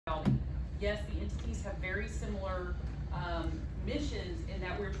yes, the entities have very similar missions in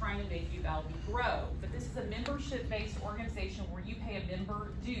that we're trying to make Uvalde grow. But this is a membership-based organization where you pay a member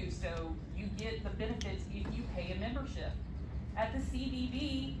due, so you get the benefits if you pay a membership. At the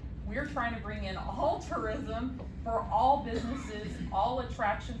CVB, we're trying to bring in all tourism for all businesses, all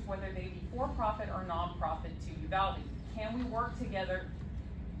attractions, whether they be for-profit or non-profit, to Uvalde. Can we work together?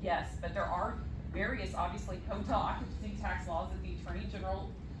 Yes, but there are various, obviously, hotel occupancy tax laws that the Attorney General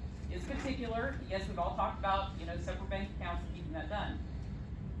is particular. Yes, we've all talked about, separate bank accounts and keeping that done.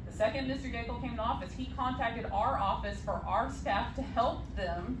 The second Mr. Daigle came to office, he contacted our office for our staff to help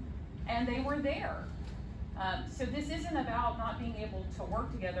them, and they were there. So this isn't about not being able to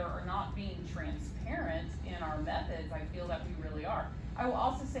work together or not being transparent in our methods. I feel that we really are. I will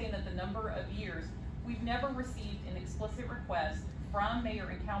also say that the number of years, we've never received an explicit request from mayor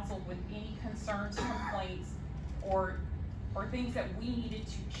and council with any concerns, complaints, or things that we needed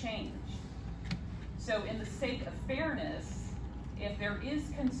to change. So in the sake of fairness, if there is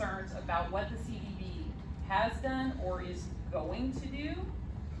concerns about what the CVB has done or is going to do,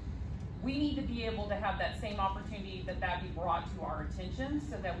 we need to be able to have that same opportunity that be brought to our attention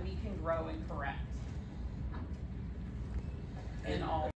so that we can grow and correct in all